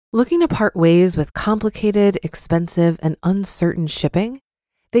Looking to part ways with complicated, expensive, and uncertain shipping?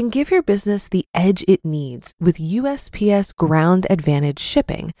 Then give your business the edge it needs with USPS Ground Advantage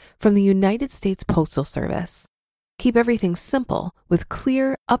shipping from the United States Postal Service. Keep everything simple with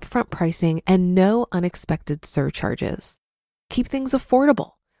clear, upfront pricing and no unexpected surcharges. Keep things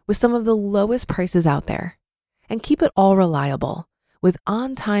affordable with some of the lowest prices out there. And keep it all reliable with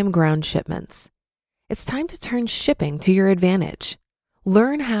on-time ground shipments. It's time to turn shipping to your advantage.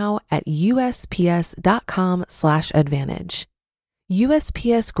 Learn how at USPS.com/advantage.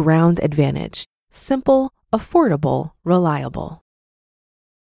 USPS Ground Advantage. Simple, affordable, reliable.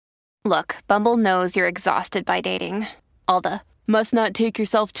 Look, Bumble knows you're exhausted by dating. All the must not take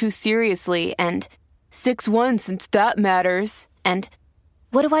yourself too seriously and 6'1" since that matters. And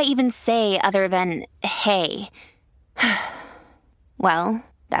what do I even say other than hey? Well,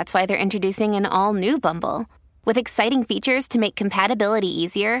 that's why they're introducing an all-new Bumble. With exciting features to make compatibility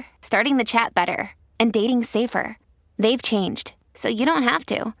easier, starting the chat better, and dating safer. They've changed, so you don't have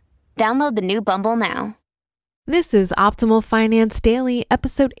to. Download the new Bumble now. This is Optimal Finance Daily,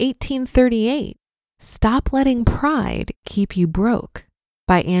 episode 1838. Stop Letting Pride Keep You Broke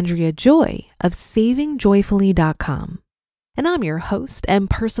by Andrea Joy of SavingJoyfully.com. And I'm your host and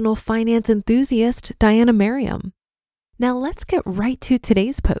personal finance enthusiast, Diana Merriam. Now let's get right to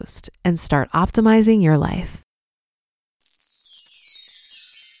today's post and start optimizing your life.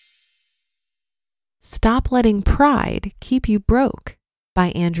 Stop Letting Pride Keep You Broke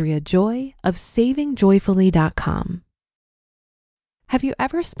by Andrea Joy of SavingJoyfully.com. Have you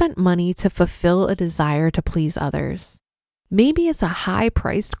ever spent money to fulfill a desire to please others? Maybe it's a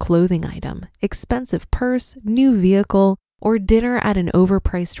high-priced clothing item, expensive purse, new vehicle, or dinner at an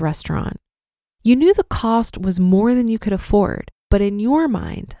overpriced restaurant. You knew the cost was more than you could afford, but in your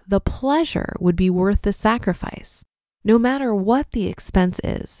mind, the pleasure would be worth the sacrifice. No matter what the expense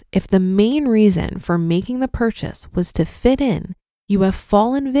is, if the main reason for making the purchase was to fit in, you have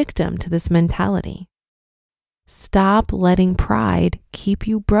fallen victim to this mentality. Stop letting pride keep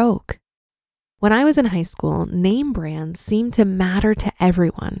you broke. When I was in high school, name brands seemed to matter to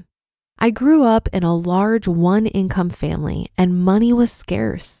everyone. I grew up in a large one-income family and money was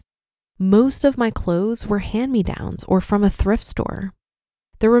scarce. Most of my clothes were hand-me-downs or from a thrift store.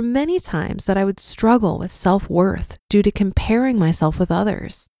 There were many times that I would struggle with self-worth due to comparing myself with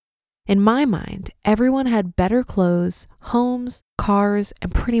others. In my mind, everyone had better clothes, homes, cars,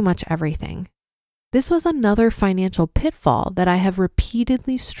 and pretty much everything. This was another financial pitfall that I have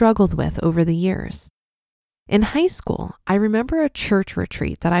repeatedly struggled with over the years. In high school, I remember a church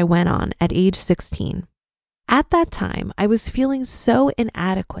retreat that I went on at age 16. At that time, I was feeling so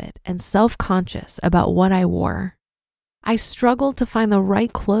inadequate and self-conscious about what I wore. I struggled to find the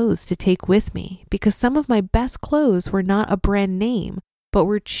right clothes to take with me because some of my best clothes were not a brand name, but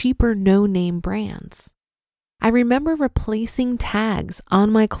were cheaper no-name brands. I remember replacing tags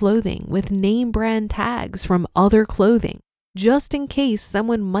on my clothing with name brand tags from other clothing, just in case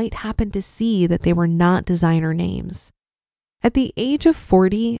someone might happen to see that they were not designer names. At the age of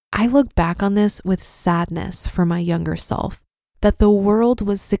 40, I look back on this with sadness for my younger self, that the world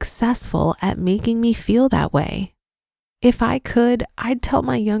was successful at making me feel that way. If I could, I'd tell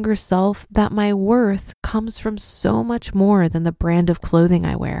my younger self that my worth comes from so much more than the brand of clothing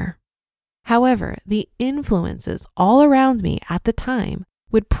I wear. However, the influences all around me at the time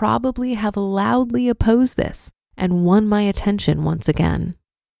would probably have loudly opposed this and won my attention once again.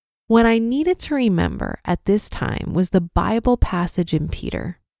 What I needed to remember at this time was the Bible passage in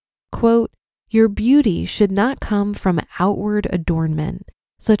Peter. Quote, "Your beauty should not come from outward adornment,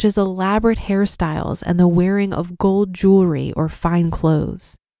 such as elaborate hairstyles and the wearing of gold jewelry or fine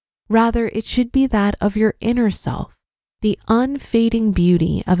clothes. Rather, it should be that of your inner self, the unfading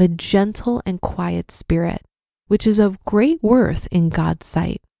beauty of a gentle and quiet spirit, which is of great worth in God's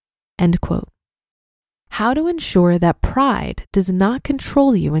sight." End quote. How to ensure that pride does not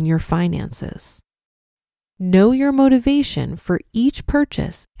control you in your finances. Know your motivation for each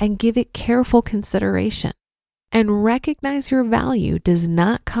purchase and give it careful consideration. And recognize your value does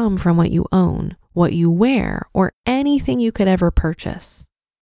not come from what you own, what you wear, or anything you could ever purchase.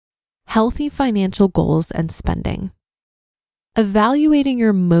 Healthy financial goals and spending. Evaluating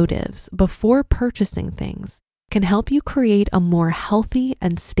your motives before purchasing things can help you create a more healthy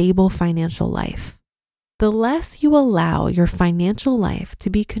and stable financial life. The less you allow your financial life to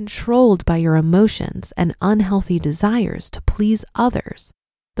be controlled by your emotions and unhealthy desires to please others,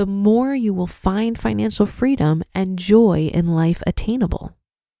 the more you will find financial freedom and joy in life attainable.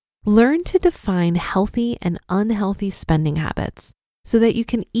 Learn to define healthy and unhealthy spending habits so that you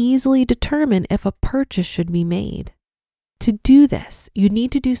can easily determine if a purchase should be made. To do this, you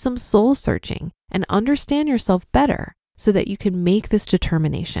need to do some soul searching and understand yourself better so that you can make this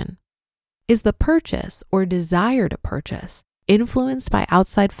determination. Is the purchase or desire to purchase influenced by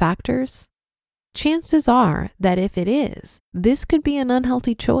outside factors? Chances are that if it is, this could be an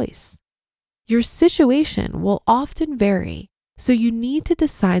unhealthy choice. Your situation will often vary, so you need to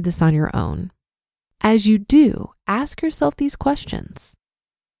decide this on your own. As you do, ask yourself these questions.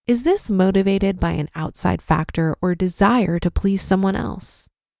 Is this motivated by an outside factor or desire to please someone else?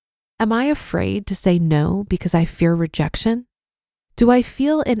 Am I afraid to say no because I fear rejection? Do I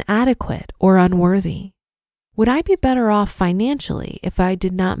feel inadequate or unworthy? Would I be better off financially if I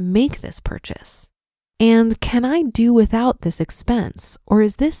did not make this purchase? And can I do without this expense, or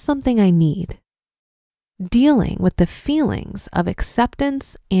is this something I need? Dealing with the feelings of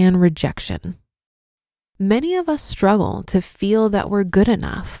acceptance and rejection. Many of us struggle to feel that we're good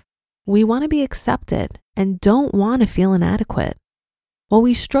enough. We want to be accepted and don't want to feel inadequate. While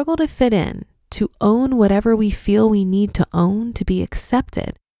we struggle to fit in, to own whatever we feel we need to own to be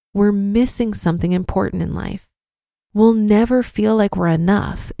accepted, we're missing something important in life. We'll never feel like we're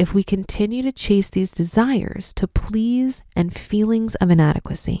enough if we continue to chase these desires to please and feelings of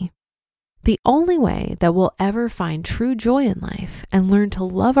inadequacy. The only way that we'll ever find true joy in life and learn to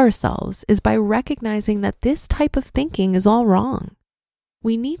love ourselves is by recognizing that this type of thinking is all wrong.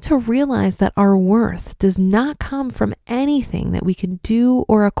 We need to realize that our worth does not come from anything that we can do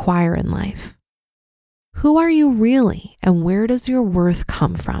or acquire in life. Who are you really, and where does your worth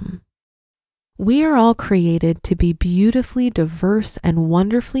come from? We are all created to be beautifully diverse and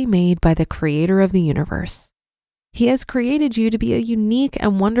wonderfully made by the Creator of the universe. He has created you to be a unique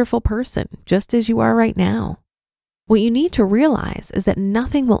and wonderful person, just as you are right now. What you need to realize is that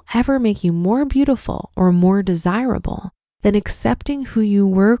nothing will ever make you more beautiful or more desirable than accepting who you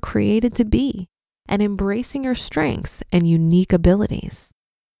were created to be and embracing your strengths and unique abilities.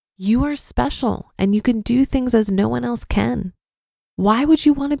 You are special and you can do things as no one else can. Why would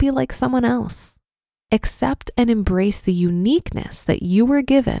you want to be like someone else? Accept and embrace the uniqueness that you were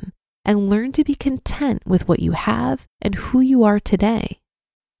given and learn to be content with what you have and who you are today.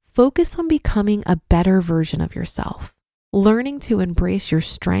 Focus on becoming a better version of yourself, learning to embrace your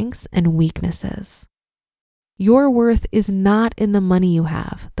strengths and weaknesses. Your worth is not in the money you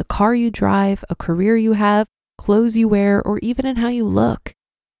have, the car you drive, a career you have, clothes you wear, or even in how you look.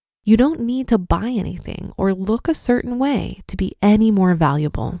 You don't need to buy anything or look a certain way to be any more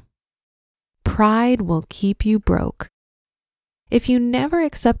valuable. Pride will keep you broke. If you never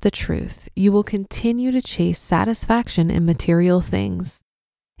accept the truth, you will continue to chase satisfaction in material things.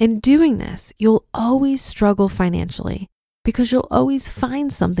 In doing this, you'll always struggle financially because you'll always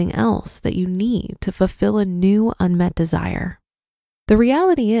find something else that you need to fulfill a new unmet desire. The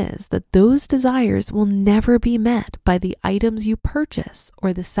reality is that those desires will never be met by the items you purchase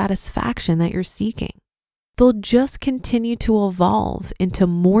or the satisfaction that you're seeking. They'll just continue to evolve into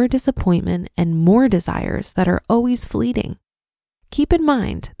more disappointment and more desires that are always fleeting. Keep in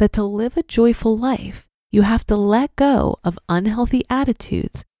mind that to live a joyful life, you have to let go of unhealthy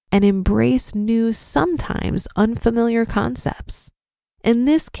attitudes and embrace new, sometimes unfamiliar concepts. In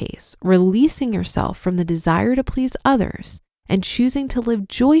this case, releasing yourself from the desire to please others and choosing to live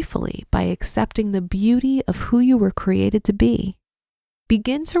joyfully by accepting the beauty of who you were created to be.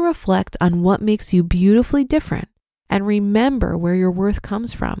 Begin to reflect on what makes you beautifully different and remember where your worth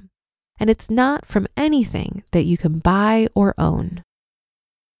comes from. And it's not from anything that you can buy or own.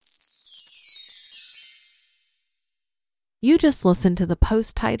 You just listened to the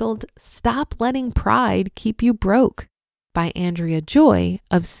post titled, "Stop Letting Pride Keep You Broke" by Andrea Joy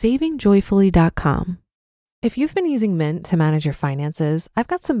of SavingJoyfully.com. If you've been using Mint to manage your finances, I've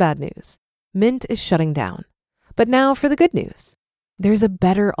got some bad news. Mint is shutting down. But now for the good news. There's a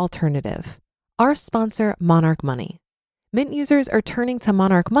better alternative. Our sponsor, Monarch Money. Mint users are turning to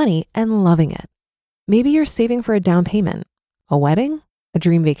Monarch Money and loving it. Maybe you're saving for a down payment, a wedding, a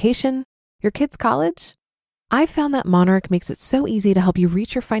dream vacation, your kids' college. I've found that Monarch makes it so easy to help you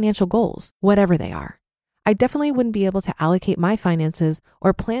reach your financial goals, whatever they are. I definitely wouldn't be able to allocate my finances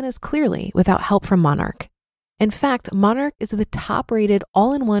or plan as clearly without help from Monarch. In fact, Monarch is the top-rated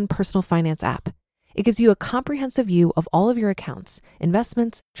all-in-one personal finance app. It gives you a comprehensive view of all of your accounts,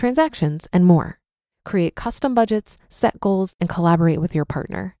 investments, transactions, and more. Create custom budgets, set goals, and collaborate with your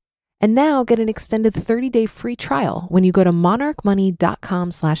partner. And now get an extended 30-day free trial when you go to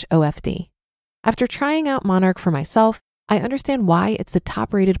monarchmoney.com/OFD. After trying out Monarch for myself, I understand why it's the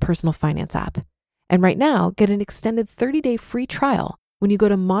top-rated personal finance app. And right now, get an extended 30-day free trial when you go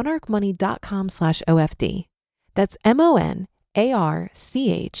to monarchmoney.com/OFD. That's MONARCHMONEY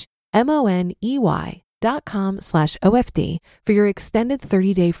USPS.com/OFD for your extended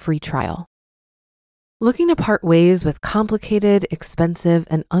 30-day free trial. Looking to part ways with complicated, expensive,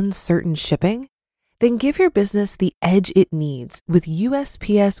 and uncertain shipping? Then give your business the edge it needs with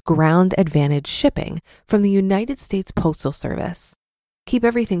USPS Ground Advantage shipping from the United States Postal Service. Keep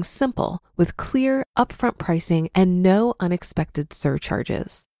everything simple with clear, upfront pricing and no unexpected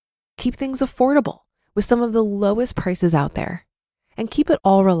surcharges. Keep things affordable with some of the lowest prices out there. And keep it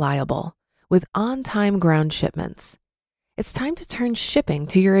all reliable with on-time ground shipments. It's time to turn shipping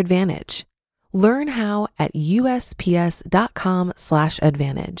to your advantage. Learn how at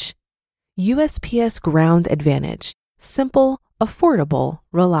USPS.com/advantage. USPS Ground Advantage. Simple, affordable,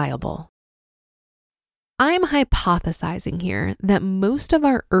 reliable. I'm hypothesizing here that most of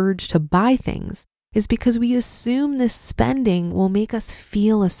our urge to buy things is because we assume this spending will make us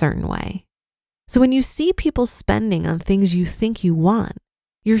feel a certain way. So when you see people spending on things you think you want,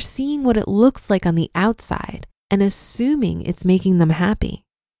 you're seeing what it looks like on the outside and assuming it's making them happy.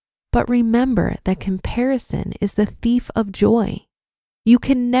 But remember that comparison is the thief of joy. You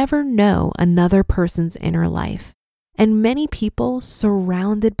can never know another person's inner life, and many people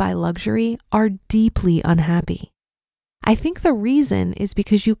surrounded by luxury are deeply unhappy. I think the reason is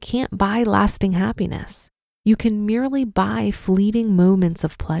because you can't buy lasting happiness. You can merely buy fleeting moments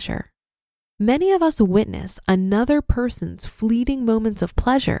of pleasure. Many of us witness another person's fleeting moments of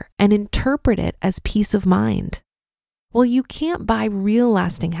pleasure and interpret it as peace of mind. Well, you can't buy real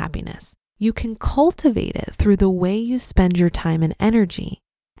lasting happiness. You can cultivate it through the way you spend your time and energy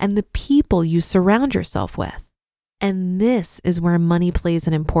and the people you surround yourself with. And this is where money plays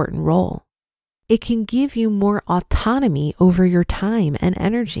an important role. It can give you more autonomy over your time and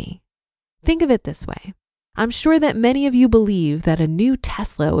energy. Think of it this way. I'm sure that many of you believe that a new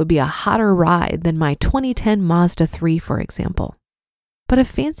Tesla would be a hotter ride than my 2010 Mazda 3, for example. But a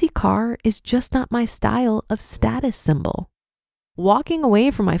fancy car is just not my style of status symbol. Walking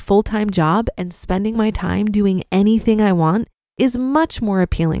away from my full-time job and spending my time doing anything I want is much more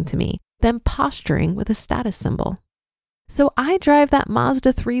appealing to me than posturing with a status symbol. So I drive that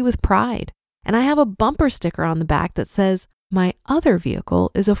Mazda 3 with pride, and I have a bumper sticker on the back that says, "My other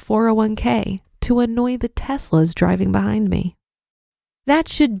vehicle is a 401k," to annoy the Teslas driving behind me. That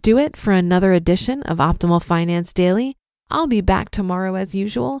should do it for another edition of Optimal Finance Daily. I'll be back tomorrow as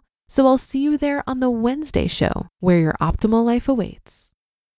usual, so I'll see you there on the Wednesday show where your optimal life awaits.